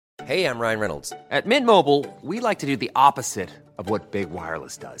Hey, I'm Ryan Reynolds. At Mint Mobile, we like to do the opposite of what Big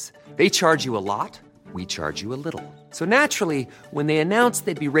Wireless does. They charge you a lot, we charge you a little. So naturally, when they announced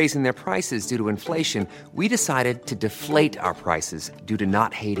they'd be raising their prices due to inflation, we decided to deflate our prices due to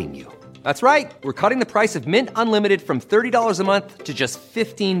not hating you. That's right. We're cutting the price of Mint Unlimited from $30 a month to just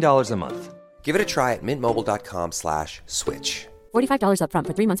 $15 a month. Give it a try at mintmobile.com/switch. $45 up front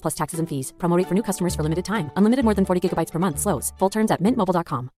for 3 months plus taxes and fees. Promo rate for new customers for limited time. Unlimited more than 40 gigabytes per month. Slows full terms at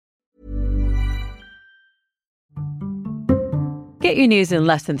mintmobile.com. Get your news in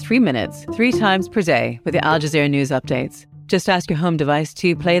less than 3 minutes, 3 times per day with the Al Jazeera News Updates. Just ask your home device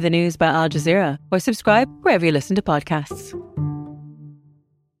to play the news by Al Jazeera or subscribe wherever you listen to podcasts.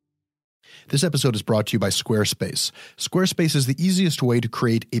 This episode is brought to you by Squarespace. Squarespace is the easiest way to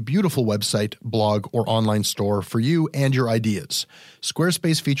create a beautiful website, blog, or online store for you and your ideas.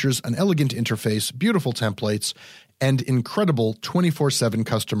 Squarespace features an elegant interface, beautiful templates, and incredible 24/7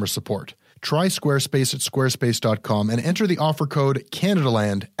 customer support. Try Squarespace at squarespace.com and enter the offer code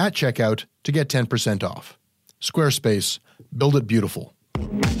CanadaLand at checkout to get 10% off. Squarespace. Build it beautiful.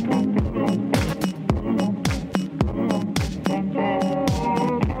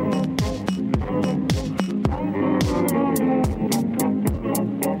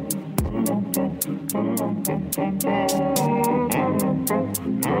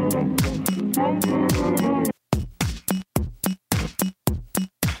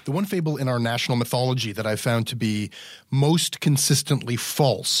 The one fable in our national mythology that I found to be most consistently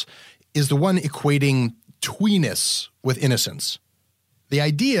false is the one equating tweeness with innocence. The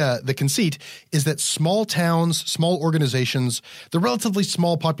idea, the conceit, is that small towns, small organizations, the relatively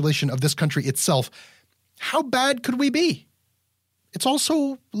small population of this country itself, how bad could we be? It's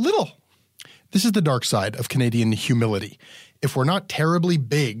also little. This is the dark side of Canadian humility. If we're not terribly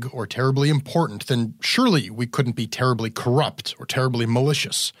big or terribly important, then surely we couldn't be terribly corrupt or terribly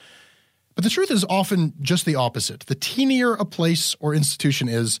malicious. But the truth is often just the opposite. The teenier a place or institution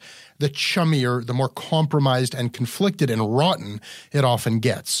is, the chummier, the more compromised and conflicted and rotten it often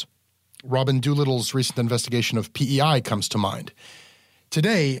gets. Robin Doolittle's recent investigation of PEI comes to mind.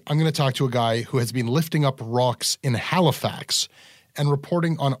 Today, I'm going to talk to a guy who has been lifting up rocks in Halifax and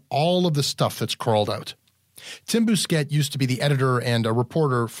reporting on all of the stuff that's crawled out. Tim Bousquet used to be the editor and a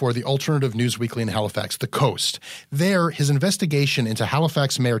reporter for the alternative news weekly in Halifax, The Coast. There, his investigation into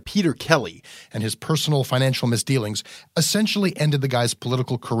Halifax Mayor Peter Kelly and his personal financial misdealings essentially ended the guy's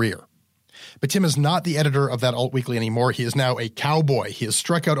political career. But Tim is not the editor of that alt weekly anymore. He is now a cowboy. He has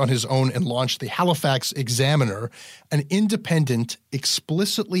struck out on his own and launched the Halifax Examiner, an independent,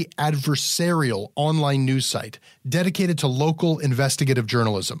 explicitly adversarial online news site dedicated to local investigative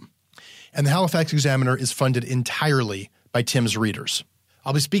journalism. And the Halifax Examiner is funded entirely by Tim's readers.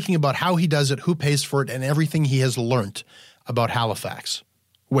 I'll be speaking about how he does it, who pays for it, and everything he has learnt about Halifax.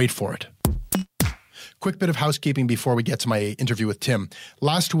 Wait for it. Quick bit of housekeeping before we get to my interview with Tim.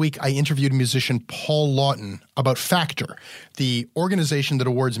 Last week, I interviewed musician Paul Lawton about Factor, the organization that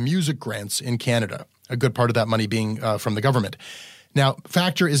awards music grants in Canada, a good part of that money being from the government. Now,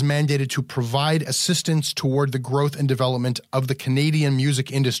 Factor is mandated to provide assistance toward the growth and development of the Canadian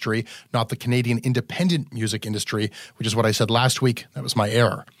music industry, not the Canadian independent music industry, which is what I said last week. That was my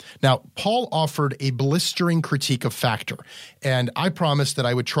error. Now, Paul offered a blistering critique of Factor, and I promised that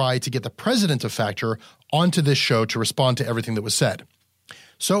I would try to get the president of Factor onto this show to respond to everything that was said.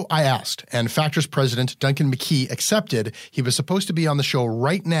 So I asked, and Factor's president, Duncan McKee, accepted. He was supposed to be on the show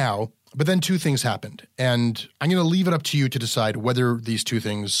right now. But then two things happened, and I'm going to leave it up to you to decide whether these two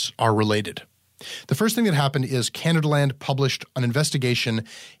things are related. The first thing that happened is Canadaland published an investigation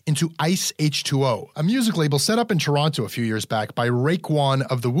into Ice H2O, a music label set up in Toronto a few years back by Raekwon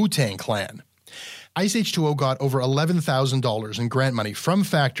of the Wu-Tang Clan. Ice H2O got over $11,000 in grant money from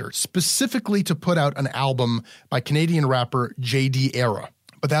Factor specifically to put out an album by Canadian rapper J.D. Era.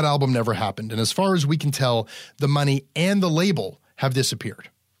 But that album never happened, and as far as we can tell, the money and the label have disappeared.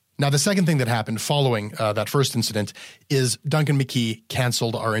 Now, the second thing that happened following that first incident is Duncan McKee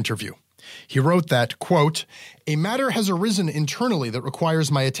canceled our interview. He wrote that, quote, "A matter has arisen internally that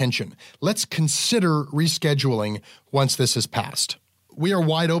requires my attention. Let's consider rescheduling once this has passed." We are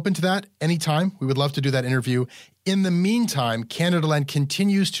wide open to that anytime. We would love to do that interview. In the meantime, Canadaland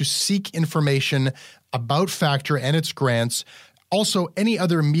continues to seek information about Factor and its grants. Also, any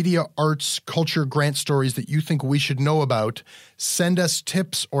other media, arts, culture grant stories that you think we should know about, send us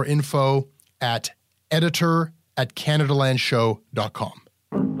tips or info at editor@canadalandshow.com.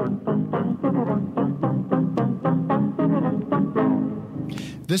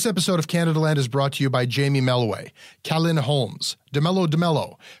 This episode of Canadaland is brought to you by Jamie Melloway, Kalin Holmes,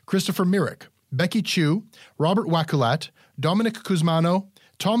 DeMello, Christopher Myrick, Becky Chu, Robert Wakulat, Dominic Kuzmano,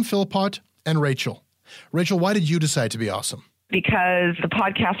 Tom Philpott and Rachel. Rachel, why did you decide to be awesome? Because the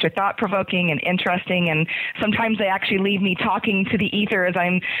podcasts are thought-provoking and interesting, and sometimes they actually leave me talking to the ether as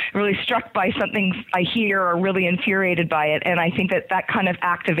I'm really struck by something I hear or really infuriated by it, and I think that kind of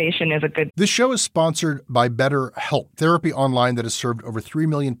activation is a good... This show is sponsored by BetterHelp, therapy online that has served over 3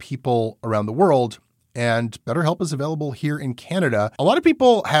 million people around the world, and BetterHelp is available here in Canada. A lot of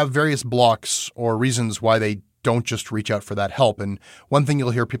people have various blocks or reasons why they don't just reach out for that help. And one thing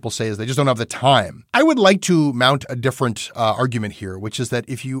you'll hear people say is they just don't have the time. I would like to mount a different argument here, which is that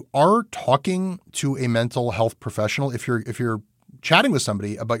if you are talking to a mental health professional, if you're chatting with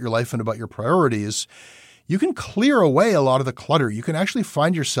somebody about your life and about your priorities, you can clear away a lot of the clutter. You can actually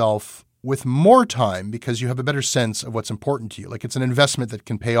find yourself with more time because you have a better sense of what's important to you. Like, it's an investment that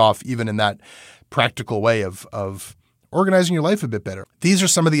can pay off even in that practical way of organizing your life a bit better. These are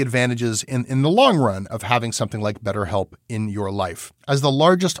some of the advantages in the long run of having something like BetterHelp in your life. As the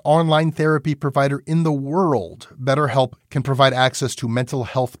largest online therapy provider in the world, BetterHelp can provide access to mental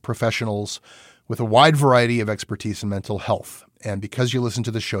health professionals with a wide variety of expertise in mental health. And because you listen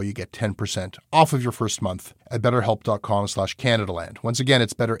to the show, you get 10% off of your first month at betterhelp.com/CanadaLand. Once again,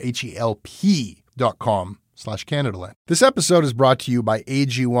 it's betterhelp.com/CanadaLand. This episode is brought to you by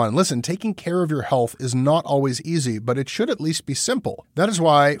AG1. Listen, taking care of your health is not always easy, but it should at least be simple. That is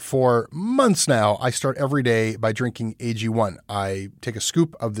why for months now, I start every day by drinking AG1. I take a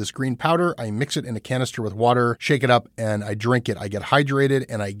scoop of this green powder, I mix it in a canister with water, shake it up, and I drink it. I get hydrated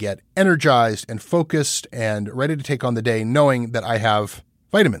and I get energized and focused and ready to take on the day, knowing that I have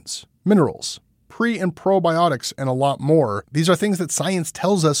vitamins, minerals, pre and probiotics, and a lot more. These are things that science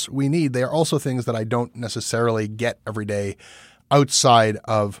tells us we need. They are also things that I don't necessarily get every day outside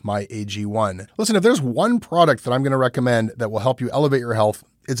of my AG1. Listen, if there's one product that I'm going to recommend that will help you elevate your health,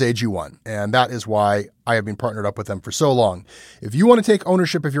 it's AG1. And that is why I have been partnered up with them for so long. If you want to take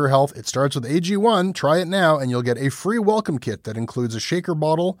ownership of your health, it starts with AG1. Try it now, and you'll get a free welcome kit that includes a shaker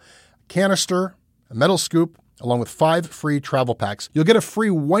bottle, canister, a metal scoop, along with 5 free travel packs. You'll get a free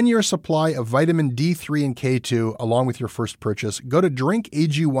 1-year supply of vitamin D3 and K2 along with your first purchase. Go to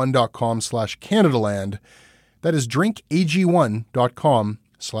drinkag1.com/CanadaLand. That is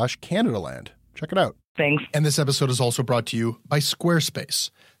drinkag1.com/CanadaLand. Check it out. Thanks. And this episode is also brought to you by Squarespace.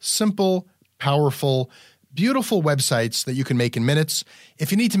 Simple, powerful, beautiful websites that you can make in minutes.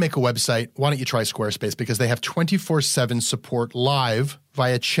 If you need to make a website, why don't you try Squarespace? Because they have 24/7 support live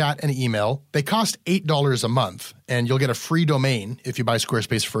via chat and email. They cost $8 a month, and you'll get a free domain if you buy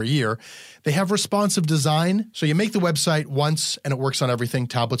Squarespace for a year. They have responsive design, so you make the website once, and it works on everything,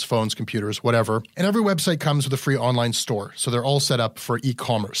 tablets, phones, computers, whatever. And every website comes with a free online store, so they're all set up for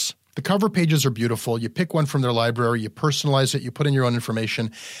e-commerce. The cover pages are beautiful. You pick one from their library, you personalize it, you put in your own information,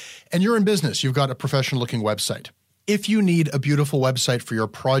 and you're in business. You've got a professional-looking website. If you need a beautiful website for your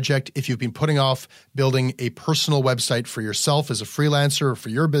project, if you've been putting off building a personal website for yourself as a freelancer or for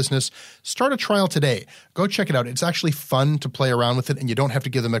your business, start a trial today. Go check it out. It's actually fun to play around with it, and you don't have to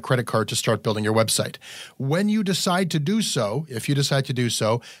give them a credit card to start building your website. When you decide to do so, if you decide to do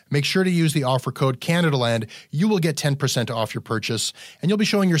so, make sure to use the offer code CanadaLand. You will get 10% off your purchase, and you'll be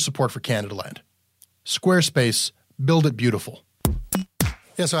showing your support for CanadaLand. Squarespace, build it beautiful.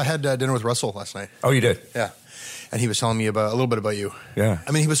 Yeah, so I had dinner with Russell last night. Oh, you did? Yeah. And he was telling me a little bit about you. Yeah.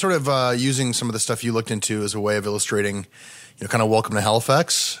 I mean, he was sort of using some of the stuff you looked into as a way of illustrating, kind of welcome to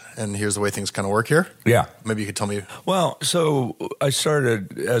Halifax, and here's the way things kind of work here. Yeah. Maybe you could tell me. Well, so I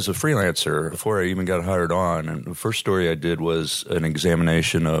started as a freelancer before I even got hired on, and the first story I did was an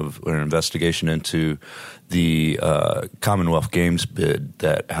investigation into the Commonwealth Games bid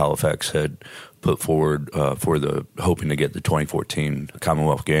that Halifax had put forward hoping to get the 2014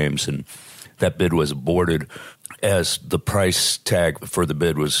 Commonwealth Games, and that bid was aborted as the price tag for the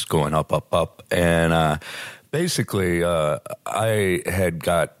bid was going up. And basically, I had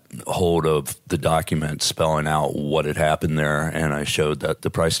got hold of the document spelling out what had happened there, and I showed that the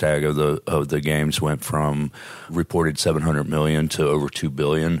price tag of the games went from reported $700 million to over $2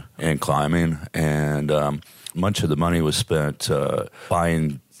 billion and climbing. And much of the money was spent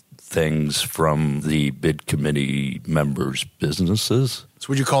buying things from the bid committee members' businesses. So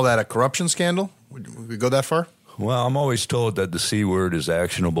would you call that a corruption scandal? Would we go that far? Well, I'm always told that the C word is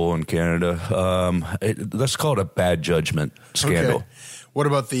actionable in Canada. Let's call it a bad judgment scandal. Okay. What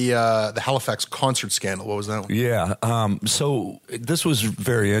about the Halifax concert scandal? What was that one? Yeah. So this was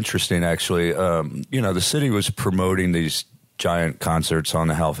very interesting, actually. The city was promoting these giant concerts on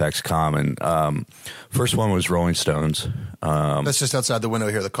the Halifax Common. First one was Rolling Stones. That's just outside the window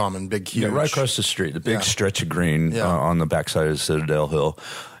here, the Common, big, huge. Yeah, right across the street, the big stretch of green on the backside of Citadel Hill.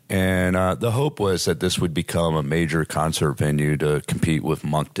 And the hope was that this would become a major concert venue to compete with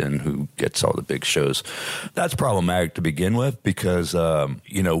Moncton, who gets all the big shows. That's problematic to begin with because,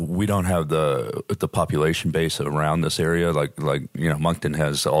 we don't have the population base around this area. Like Moncton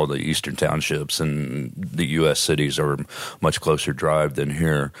has all the eastern townships, and the U.S. cities are much closer drive than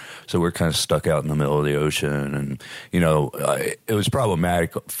here. So we're kind of stuck out in the middle of the ocean. And, it was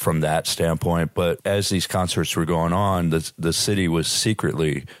problematic from that standpoint. But as these concerts were going on, the city was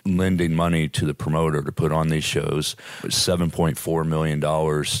secretly lending money to the promoter to put on these shows. $7.4 million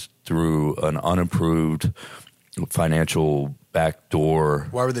through an unapproved financial backdoor.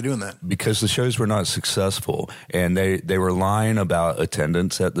 Why were they doing that? Because the shows were not successful, and they were lying about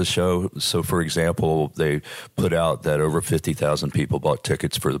attendance at the show. So, for example, they put out that over 50,000 people bought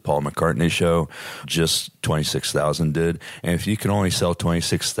tickets for the Paul McCartney show. Just 26,000 did. And if you can only sell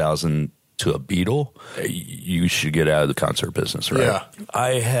 26,000 to a Beatle, you should get out of the concert business, right? Yeah.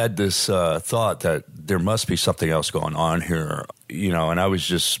 I had this thought that there must be something else going on here, and I was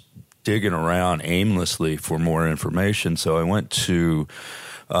just digging around aimlessly for more information. So I went to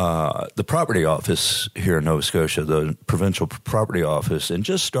the property office here in Nova Scotia, the provincial property office, and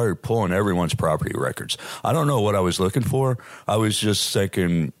just started pulling everyone's property records. I don't know what I was looking for. I was just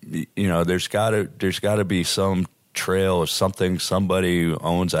thinking, there's got to be some trail of something. Somebody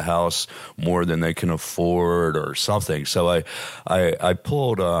owns a house more than they can afford or something. So I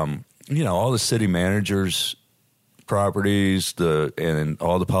pulled all the city managers' properties, and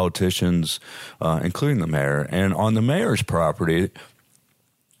all the politicians, including the mayor. And on the mayor's property,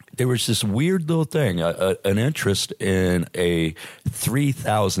 there was this weird little thing, an interest in a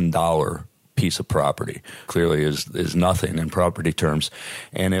 $3,000 piece of property. Clearly is nothing in property terms.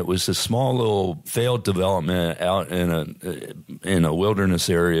 And it was a small little failed development out in a wilderness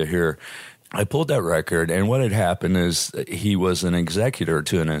area here. I pulled that record, and what had happened is he was an executor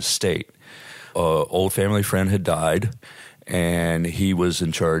to an estate. Old family friend had died, and he was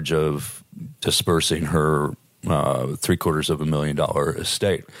in charge of dispersing her $750,000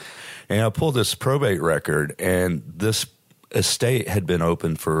 estate. And I pulled this probate record, and this estate had been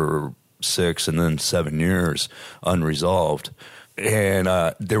open for 6 and then 7 years unresolved. And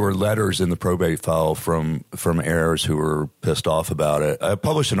there were letters in the probate file from heirs who were pissed off about it. I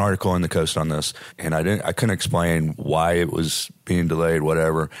published an article in the Coast on this, and I couldn't explain why it was being delayed,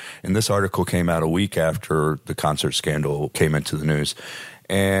 whatever. And this article came out a week after the concert scandal came into the news,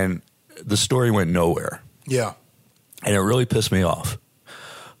 and the story went nowhere. Yeah, and it really pissed me off.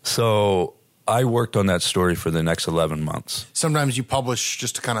 So I worked on that story for the next 11 months. Sometimes you publish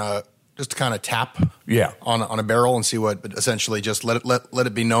just to kind of tap on a barrel and see what, but essentially just let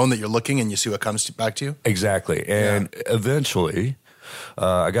it be known that you're looking, and you see what comes back to you. Exactly. And eventually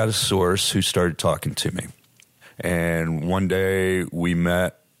I got a source who started talking to me. And one day we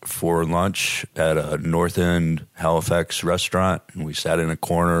met for lunch at a North End Halifax restaurant, and we sat in a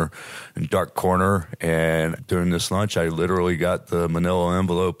dark corner, and during this lunch I literally got the manila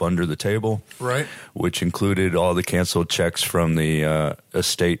envelope under the table, right, which included all the canceled checks from the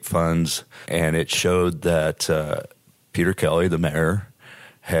estate funds, and it showed that Peter Kelly, the mayor,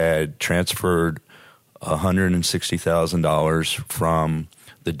 had transferred $160,000 from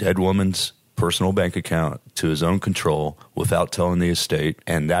the dead woman's personal bank account to his own control without telling the estate,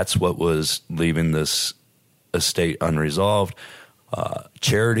 and that's what was leaving this estate unresolved.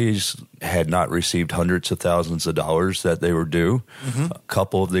 Charities had not received hundreds of thousands of dollars that they were due. Mm-hmm. A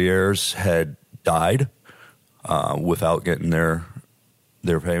couple of the heirs had died without getting their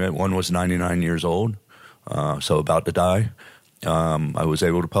payment. One was 99 years old, so about to die. I was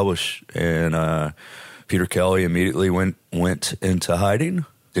able to publish, and Peter Kelly immediately went into hiding.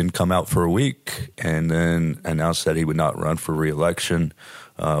 Didn't come out for a week, and then announced that he would not run for re-election,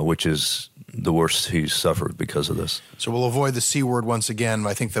 which is the worst he's suffered because of this. So we'll avoid the C word once again.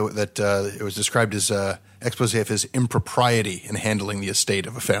 I think that it was described as expose of his impropriety in handling the estate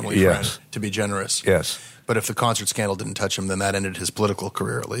of a family friend, to be generous. Yes. But if the concert scandal didn't touch him, then that ended his political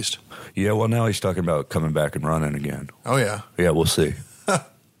career at least. Yeah, well, now he's talking about coming back and running again. Oh, yeah. Yeah, we'll see.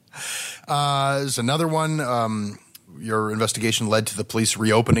 There's another one. Your investigation led to the police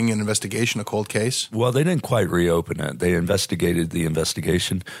reopening an investigation, a cold case? Well, they didn't quite reopen it. They investigated the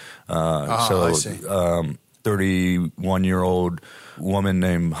investigation. I see. 31-year-old woman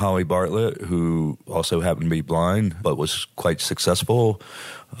named Holly Bartlett, who also happened to be blind, but was quite successful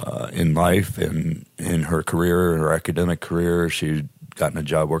in life and in her career, her academic career. She gotten a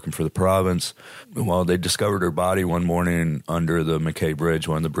job working for the province. Well, they discovered her body one morning under the McKay Bridge,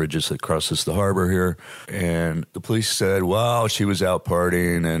 one of the bridges that crosses the harbor here. And the police said, well, she was out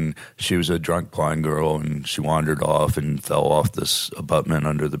partying and she was a drunk blind girl and she wandered off and fell off this abutment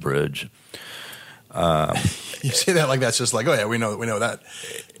under the bridge. You say that like that's just like, oh yeah, we know that.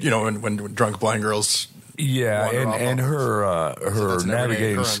 You know, when drunk blind girls. Yeah, and her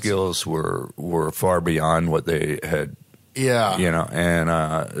navigating skills were far beyond what they had. Yeah, you know,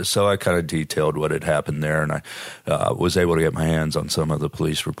 and so I kind of detailed what had happened there, and I was able to get my hands on some of the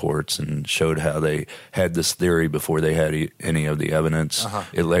police reports and showed how they had this theory before they had any of the evidence.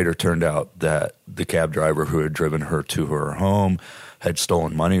 It later turned out that the cab driver who had driven her to her home had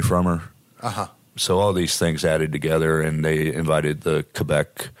stolen money from her. So all these things added together, and they invited the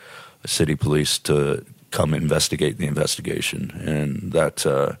Quebec City Police to come investigate the investigation, and that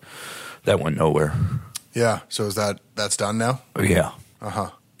went nowhere. Yeah. So that's done now? Yeah.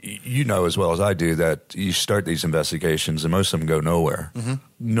 You know as well as I do that you start these investigations and most of them go nowhere.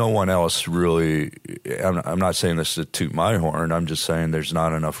 No one else really, I'm not saying this to toot my horn, I'm just saying there's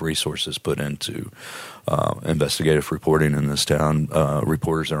not enough resources put into investigative reporting in this town.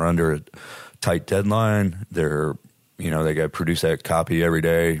 Reporters are under a tight deadline. They got to produce that copy every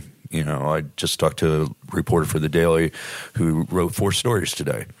day. You know, I just talked to a reporter for The Daily who wrote 4 stories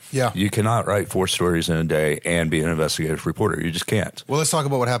today. Yeah. You cannot write 4 stories in a day and be an investigative reporter. You just can't. Well, let's talk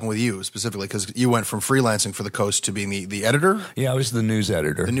about what happened with you specifically, because you went from freelancing for The Coast to being the editor? Yeah, I was the news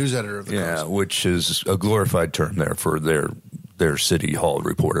editor. The news editor of The Coast. Yeah, which is a glorified term there for their city hall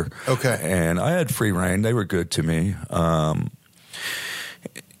reporter. Okay. And I had free reign. They were good to me.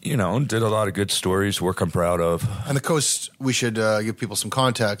 You know, did a lot of good stories, work I'm proud of. And The Coast, we should give people some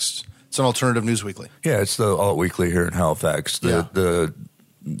context. It's an alternative news weekly. Yeah, it's the alt weekly here in Halifax. The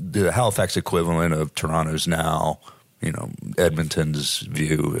Halifax equivalent of Toronto's Now, you know, Edmonton's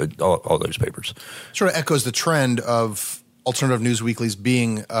View, all those papers. Sort of echoes the trend of alternative news weeklies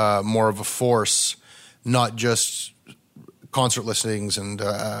being more of a force, not just concert listings and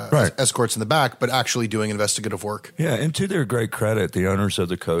escorts in the back, but actually doing investigative work. Yeah, and to their great credit, the owners of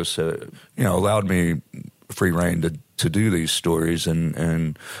The Coast, allowed me free reign to do these stories,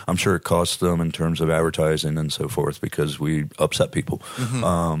 and I'm sure it cost them in terms of advertising and so forth because we upset people.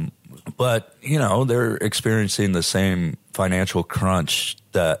 But, you know, they're experiencing the same financial crunch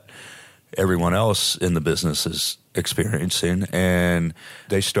that everyone else in the business is experiencing, and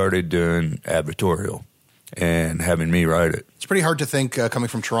they started doing advertorial and having me write it. It's pretty hard to think, coming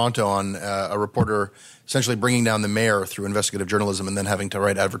from Toronto, on a reporter essentially bringing down the mayor through investigative journalism and then having to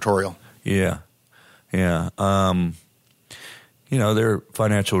write advertorial. Yeah. You know, their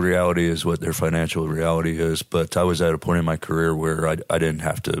financial reality is what their financial reality is, but I was at a point in my career where I didn't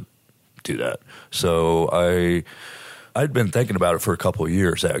have to do that. So I'd been thinking about it for a couple of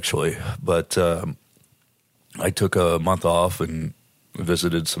years, actually, but I took a month off and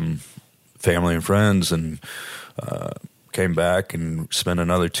visited some family and friends and came back and spent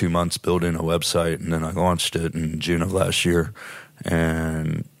another 2 months building a website, and then I launched it in June of last year,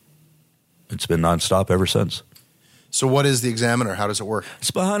 and it's been nonstop ever since. So what is the Examiner? How does it work?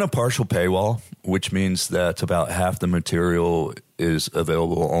 It's behind a partial paywall, which means that about half the material is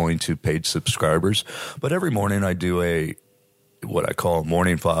available only to paid subscribers. But every morning I do what I call a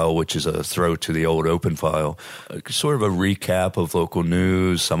morning file, which is a throw to the old open file, sort of a recap of local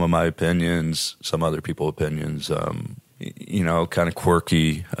news, some of my opinions, some other people's opinions, you know, kind of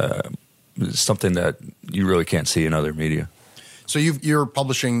quirky, something that you really can't see in other media. So you're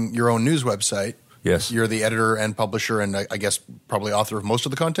publishing your own news website. Yes. You're the editor and publisher and I guess probably author of most of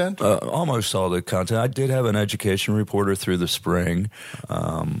the content? Almost all the content. I did have an education reporter through the spring.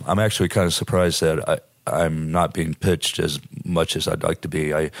 I'm actually kind of surprised that I'm not being pitched as much as I'd like to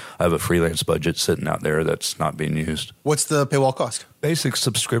be. I have a freelance budget sitting out there that's not being used. What's the paywall cost? Basic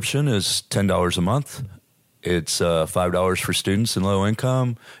subscription is $10 a month. It's $5 for students in low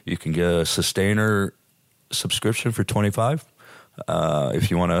income. You can get a sustainer subscription for $25.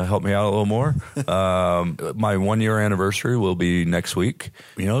 If you want to help me out a little more. My 1-year anniversary will be next week.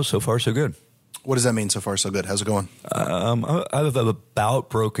 You know, so far so good. What does that mean, so far so good? How's it going? I've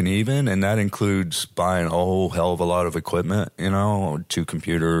about broken even, and that includes buying a whole hell of a lot of equipment, you know, 2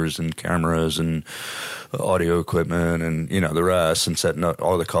 computers and cameras and audio equipment and, you know, the rest, and setting up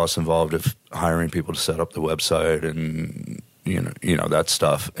all the costs involved of hiring people to set up the website and, you know that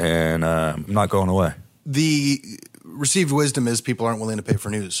stuff. And I'm not going away. The received wisdom is people aren't willing to pay for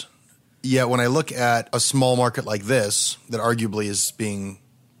news. Yet when I look at a small market like this that arguably is being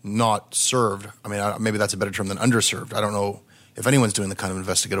not served, I mean, maybe that's a better term than underserved. I don't know if anyone's doing the kind of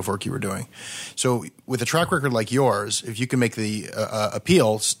investigative work you were doing. So with a track record like yours, if you can make the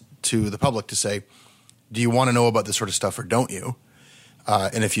appeals to the public to say, do you want to know about this sort of stuff or don't you?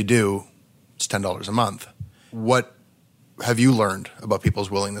 And if you do, it's $10 a month. What have you learned about people's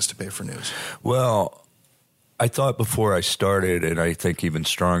willingness to pay for news? Well, I thought before I started, and I think even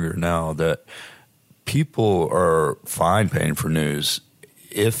stronger now, that people are fine paying for news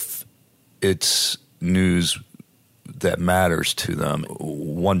if it's news that matters to them.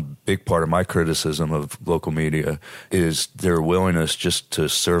 One big part of my criticism of local media is their willingness just to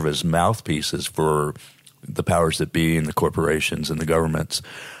serve as mouthpieces for the powers that be and the corporations and the governments,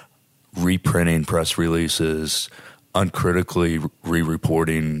 reprinting press releases, uncritically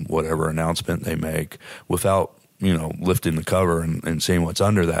re-reporting whatever announcement they make without, lifting the cover and seeing what's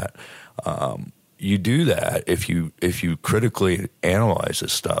under that. You do that if you critically analyze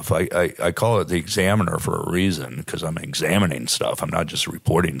this stuff. I call it the examiner for a reason, because I'm examining stuff. I'm not just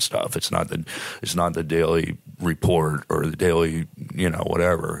reporting stuff. It's not the Daily Report or the Daily,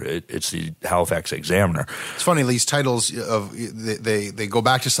 whatever. It's the Halifax Examiner. It's funny, these titles of they go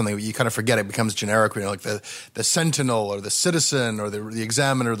back to something, you kind of forget. It becomes generic. Like the Sentinel or the Citizen or the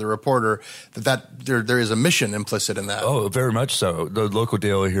Examiner, the Reporter. That there is a mission implicit in that. Oh, very much so. The local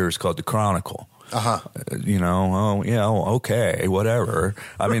daily here is called the Chronicle. Okay, whatever.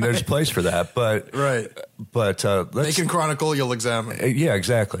 I mean, there's a place for that, but right. But they can chronicle, you'll examine. Yeah,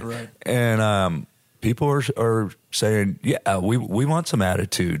 exactly. Right. And people are saying, yeah, we want some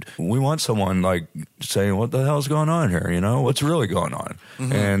attitude. We want someone like saying, what the hell's going on here? What's really going on?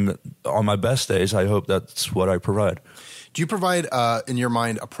 Mm-hmm. And on my best days, I hope that's what I provide. Do you provide, in your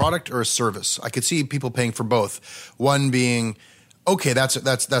mind, a product or a service? I could see people paying for both. One being, okay, that's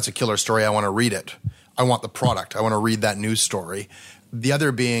a killer story. I want to read it. I want the product. I want to read that news story. The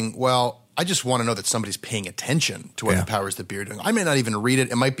other being, well, I just want to know that somebody's paying attention to what the powers that be are doing. I may not even read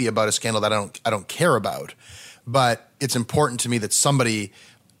it. It might be about a scandal that I don't care about, but it's important to me that somebody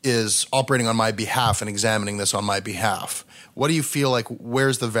is operating on my behalf and examining this on my behalf. What do you feel like?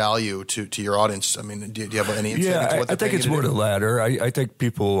 Where's the value to your audience? I mean, do you have any insight into what they're I think it's more the latter. I think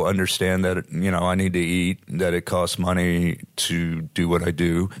people understand that, I need to eat, that it costs money to do what I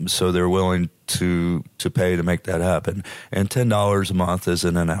do. So they're willing to pay to make that happen. And $10 a month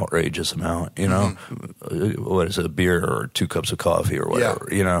isn't an outrageous amount, Mm-hmm. What is it, a beer or 2 cups of coffee or whatever,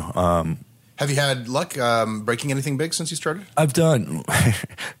 Have you had luck breaking anything big since you started? I've done a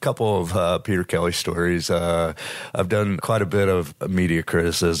couple of Peter Kelly stories. I've done quite a bit of media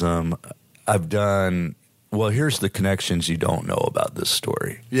criticism. I've done, here's the connections you don't know about this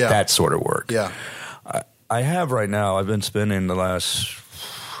story. Yeah. That sort of work. Yeah. I have right now, I've been spending the last,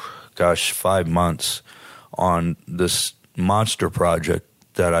 5 months on this monster project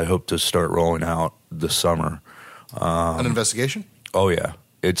that I hope to start rolling out this summer. An investigation? Oh, yeah.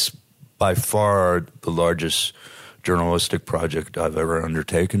 It's by far the largest journalistic project I've ever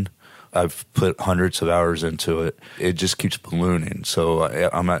undertaken. I've put hundreds of hours into it. It just keeps ballooning. So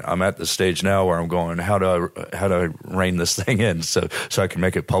I'm at the stage now where I'm going, how do I rein this thing in so I can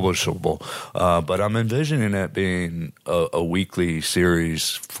make it publishable? But I'm envisioning it being a weekly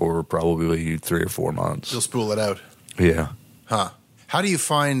series for probably 3 or 4 months. You'll spool it out. Yeah. Huh. How do you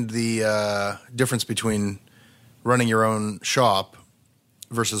find the difference between running your own shop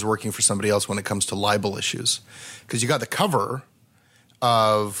versus working for somebody else when it comes to libel issues? Because you got the cover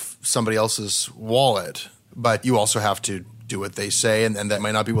of somebody else's wallet, but you also have to do what they say, and that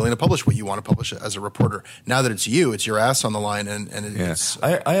might not be willing to publish what you want to publish as a reporter. Now that it's you, it's your ass on the line, it's...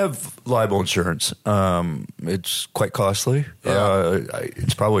 I have libel insurance. It's quite costly. Yeah.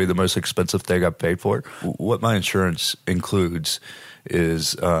 It's probably the most expensive thing I've paid for. What my insurance includes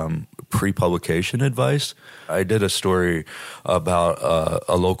is pre-publication advice. I did a story about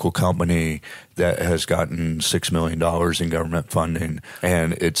a local company that has gotten $6 million in government funding,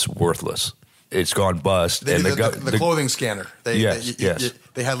 and it's worthless. It's gone bust. They did the clothing scanner. They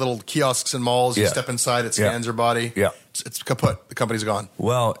had little kiosks in malls. You step inside, it scans your body. Yeah. It's kaput. The company's gone.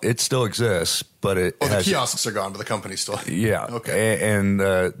 Well, it still exists, but the kiosks are gone, but the company's still... Yeah. Okay. And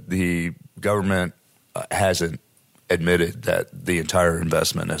the government hasn't admitted that the entire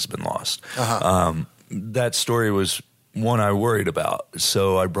investment has been lost. Uh-huh. That story was one I worried about,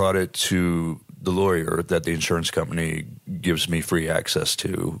 so I brought it to the lawyer that the insurance company gives me free access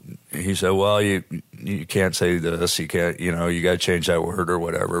to. He said, well, you can't say this, you can't, you got to change that word or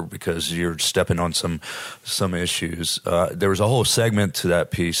whatever because you're stepping on some issues. There was a whole segment to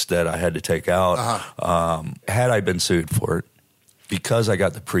that piece that I had to take out. Uh-huh. Had I been sued for it, because I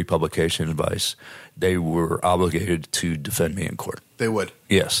got the pre-publication advice, they were obligated to defend me in court. They would.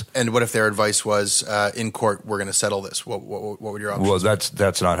 Yes. And what if their advice was, in court, we're going to settle this? What would your options? Well,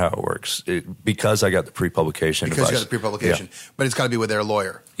 that's not how it works. Because I got the pre-publication Because advice. you got the pre-publication. Yeah. But it's got to be with their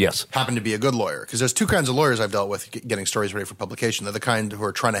lawyer. Yes. Happen to be a good lawyer. Because there's two kinds of lawyers I've dealt with getting stories ready for publication. They're the kind who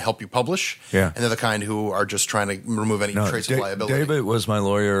are trying to help you publish. Yeah. And they're the kind who are just trying to remove any trace of liability. David was my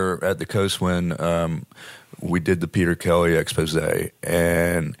lawyer at the Coast when we did the Peter Kelly expose.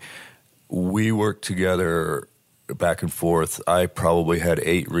 And we worked together back and forth. I probably had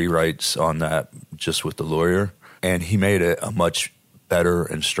 8 rewrites on that just with the lawyer, and he made it a much better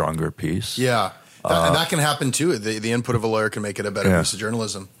and stronger piece. Yeah. And that can happen too. The input of a lawyer can make it a better piece of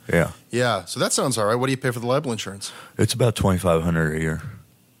journalism. Yeah. Yeah. So that sounds all right. What do you pay for the libel insurance? It's about $2,500 a year.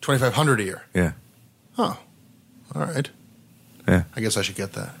 $2,500 a year? Yeah. Huh. All right. Yeah. I guess I should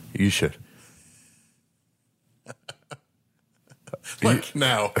get that. You should. Like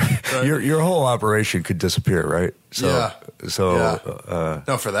now. Right? Your whole operation could disappear, right? So,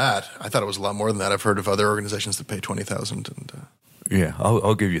 no, for that. I thought it was a lot more than that. I've heard of other organizations that pay $20,000 and yeah,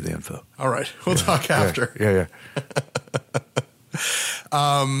 I'll give you the info. All right. We'll talk after. Yeah.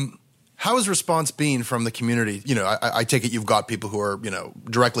 How has response been from the community? You know, I take it you've got people who are,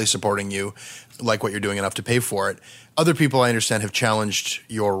 directly supporting you, like what you're doing, enough to pay for it. Other people, I understand, have challenged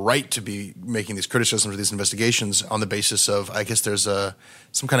your right to be making these criticisms or these investigations on the basis of, I guess there's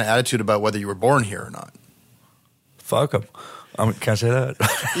some kind of attitude about whether you were born here or not. Fuck them. Can I say that?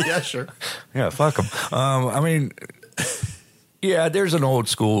 Yeah, sure. Yeah, fuck them. Yeah, there's an old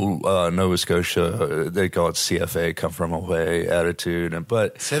school Nova Scotia, they call it CFA, come from away attitude.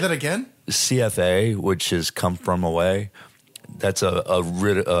 But say that again? CFA, which is come from away, that's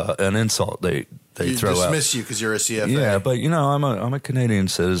an insult they throw out. They dismiss you because you're a CFA. Yeah, but I'm a Canadian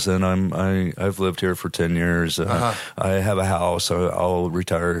citizen. I've lived here for 10 years. I have a house. I'll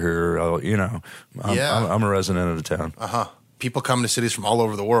retire here. I'm a resident of the town. People come to cities from all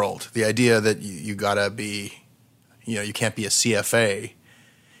over the world. The idea that you gotta be, you can't be a CFA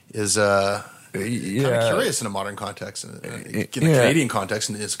is kind of curious in a modern context, in a Canadian context,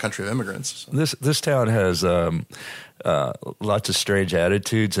 and it's a country of immigrants. So. This town has lots of strange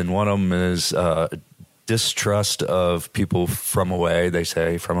attitudes, and one of them is distrust of people from away. They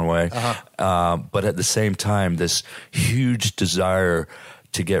say from away, but at the same time, this huge desire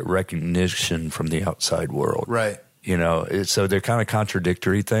to get recognition from the outside world. Right. So they're kind of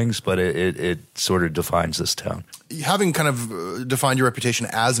contradictory things, but it sort of defines this town. Having kind of defined your reputation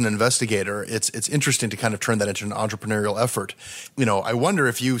as an investigator, it's interesting to kind of turn that into an entrepreneurial effort. I wonder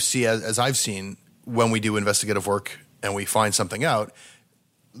if you see, as I've seen, when we do investigative work and we find something out,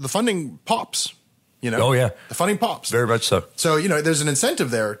 the funding pops. Oh yeah, the funding pops very much so. So there's an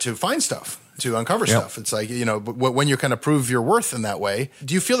incentive there to find stuff, to uncover stuff. It's like when you kind of prove your worth in that way,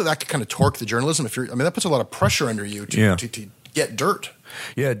 do you feel that could kind of torque the journalism? That puts a lot of pressure under you to get dirt.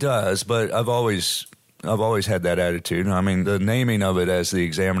 Yeah, it does. But I've always had that attitude. The naming of it as the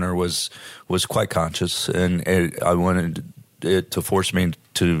Examiner was quite conscious, and I wanted it to force me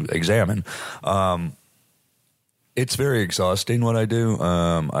to examine. It's very exhausting what I do.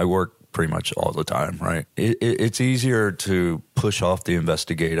 I work pretty much all the time, right? It's easier to push off the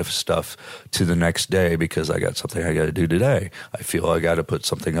investigative stuff to the next day because I got something I got to do today. I feel I got to put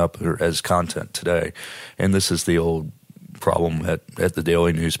something up as content today. And this is the old problem at the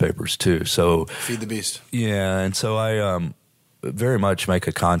daily newspapers too. So feed the beast. Yeah, and so I very much make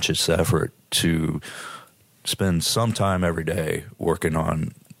a conscious effort to spend some time every day working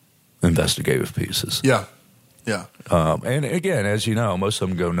on investigative pieces. Yeah. Yeah. And again, as you know, most of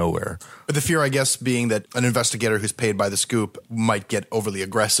them go nowhere. But the fear, I guess, being that an investigator who's paid by the scoop might get overly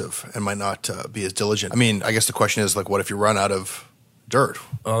aggressive and might not be as diligent. I guess the question is, what if you run out of dirt?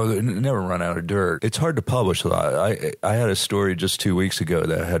 Oh, they never run out of dirt. It's hard to publish a lot. I had a story just 2 weeks ago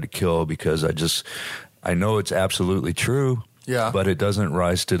that I had to kill because I know it's absolutely true. Yeah. But it doesn't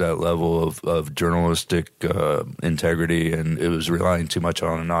rise to that level of journalistic integrity, and it was relying too much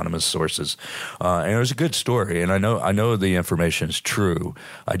on anonymous sources. And it was a good story, and I know the information is true.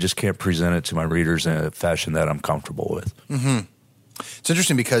 I just can't present it to my readers in a fashion that I'm comfortable with. Mm-hmm. It's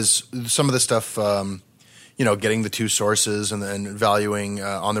interesting because some of the stuff, getting the two sources and then valuing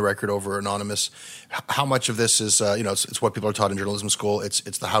on the record over anonymous. How much of this is, it's what people are taught in journalism school. It's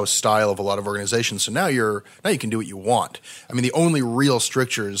the house style of a lot of organizations. So now you can do what you want. The only real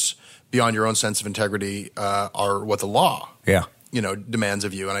strictures beyond your own sense of integrity are what the law, demands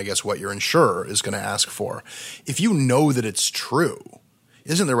of you, and I guess what your insurer is going to ask for. If you know that it's true,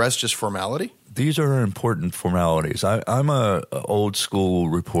 isn't the rest just formality? These are important formalities. I'm a old school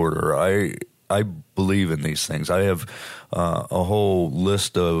reporter. I believe in these things. I have a whole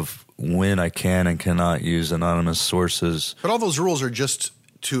list of when I can and cannot use anonymous sources. But all those rules are just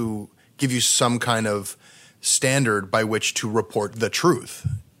to give you some kind of standard by which to report the truth.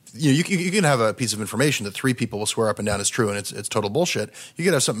 You can have a piece of information that 3 people will swear up and down is true, and it's total bullshit. You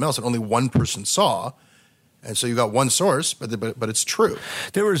could have something else that only one person saw, and so you got one source, but it's true.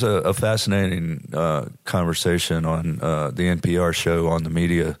 There was a fascinating conversation on the NPR show on the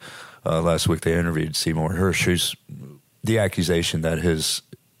media last week. They interviewed Seymour Hersh, who's the accusation that his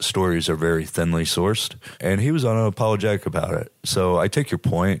stories are very thinly sourced, and he was unapologetic about it. So I take your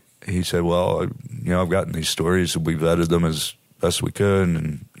point. He said, well, I've gotten these stories, we vetted them as best we could,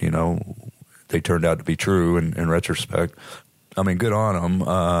 and, they turned out to be true in retrospect. I mean, good on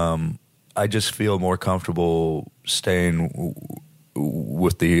them. I just feel more comfortable staying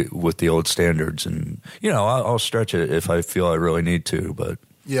with the old standards, and, I'll stretch it if I feel I really need to, but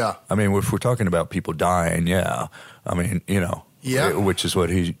yeah. I mean, if we're talking about people dying, yeah. I mean, yeah, which is what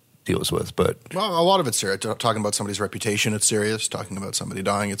he deals with. But well, a lot of it's serious. Talking about somebody's reputation, it's serious. Talking about somebody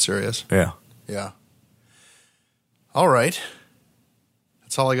dying, it's serious. Yeah. Yeah. All right.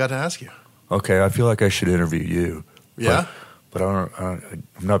 That's all I got to ask you. Okay, I feel like I should interview you. Yeah. But I'm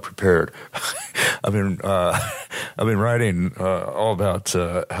not prepared. I've been writing all about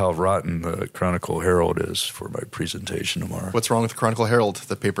how rotten the Chronicle Herald is for my presentation tomorrow. What's wrong with the Chronicle Herald,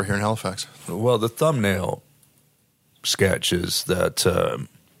 the paper here in Halifax? Well, the thumbnail sketch is that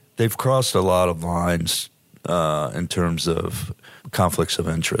they've crossed a lot of lines in terms of conflicts of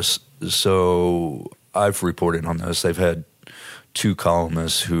interest. So I've reported on this. They've had 2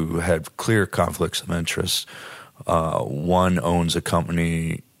 columnists who had clear conflicts of interest. One owns a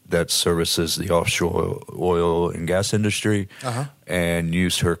company that services the offshore oil and gas industry and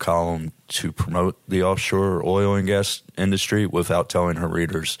used her column to promote the offshore oil and gas industry without telling her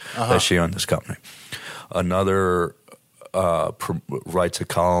readers that she owned this company. Another writes a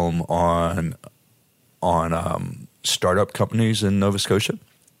column on startup companies in Nova Scotia,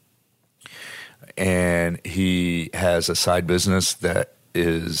 and he has a side business that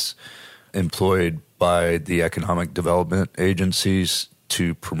is employed by the economic development agencies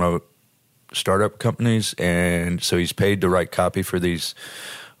to promote startup companies, and so he's paid to write copy for these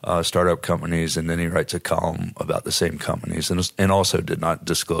startup companies, and then he writes a column about the same companies, and also did not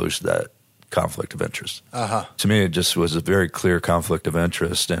disclose that conflict of interest. To me, it just was a very clear conflict of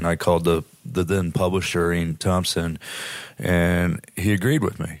interest, and I called the then publisher, Ian Thompson, and he agreed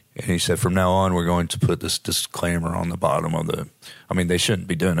with me. And he said, from now on, we're going to put this disclaimer on the bottom of the – I mean, they shouldn't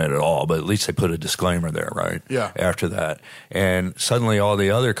be doing it at all, but at least they put a disclaimer there, right? Yeah. After that. And suddenly all the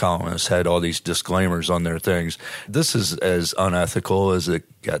other columnists had all these disclaimers on their things. This is as unethical as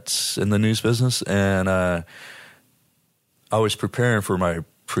it gets in the news business. And I was preparing for my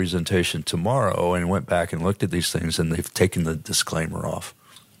presentation tomorrow and went back and looked at these things, and they've taken the disclaimer off.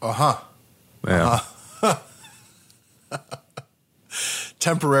 Yeah.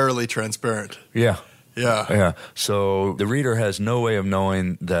 Temporarily transparent. Yeah. Yeah. So the reader has no way of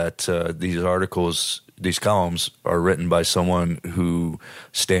knowing that these articles, these columns, are written by someone who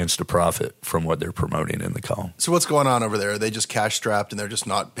stands to profit from what they're promoting in the column. So what's going on over there? Are they just cash strapped and they're just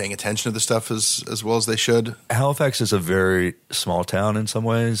not paying attention to the stuff as well as they should? Halifax is a very small town in some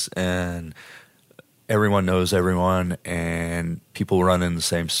ways, and everyone knows everyone, and people run in the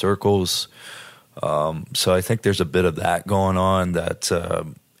same circles. So I think there's a bit of that going on, that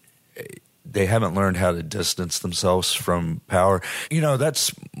they haven't learned how to distance themselves from power.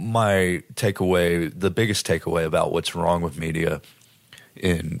 That's my takeaway, the biggest takeaway about what's wrong with media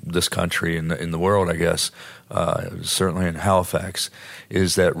in this country and in the world, I guess, certainly in Halifax,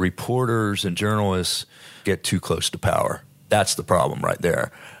 is that reporters and journalists get too close to power. That's the problem right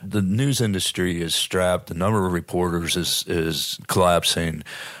there. The news industry is strapped. The number of reporters is collapsing.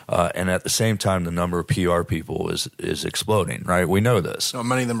 And at the same time, the number of PR people is exploding, right? We know this. So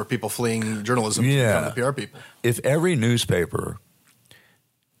many of them are people fleeing journalism from the PR people. If every newspaper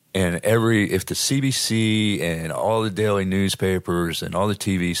and if the CBC and all the daily newspapers and all the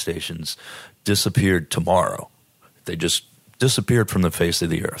TV stations disappeared tomorrow, they just disappeared from the face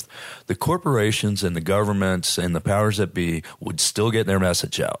of the earth, the corporations and the governments and the powers that be would still get their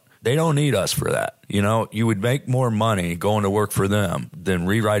message out. They don't need us for that. You would make more money going to work for them than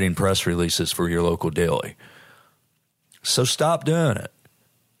rewriting press releases for your local daily. So stop doing it.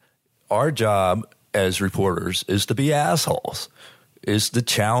 Our job as reporters is to be assholes, is to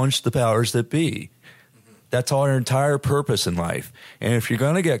challenge the powers that be. That's our entire purpose in life. And if you're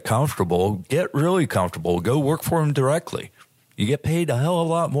going to get comfortable, get really comfortable. Go work for them directly. You get paid a hell of a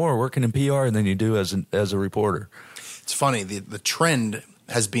lot more working in PR than you do as a reporter. It's funny. The trend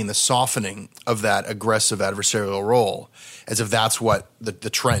has been the softening of that aggressive adversarial role, as if that's what the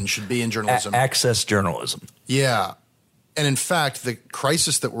trend should be in journalism. Access journalism. Yeah. And in fact, the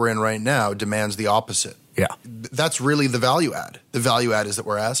crisis that we're in right now demands the opposite. Yeah. That's really the value add. The value add is that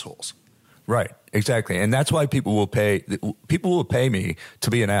we're assholes. Right, exactly. And that's why people will pay me to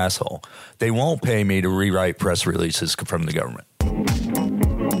be an asshole. They won't pay me to rewrite press releases from the government.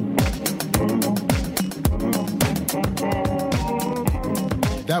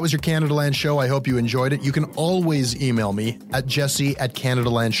 That was your Canadaland show. I hope you enjoyed it. You can always email me at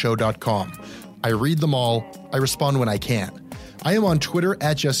jesse@canadalandshow.com. I read them all. I respond when I can. I am on Twitter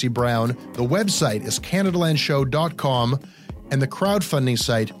at Jesse Brown. The website is canadalandshow.com, and the crowdfunding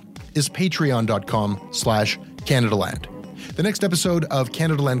site is patreon.com/Canadaland. The next episode of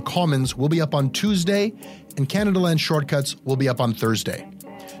Canadaland Commons will be up on Tuesday, and Canadaland Shortcuts will be up on Thursday.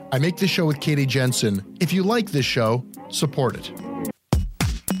 I make this show with Katie Jensen. If you like this show, support it.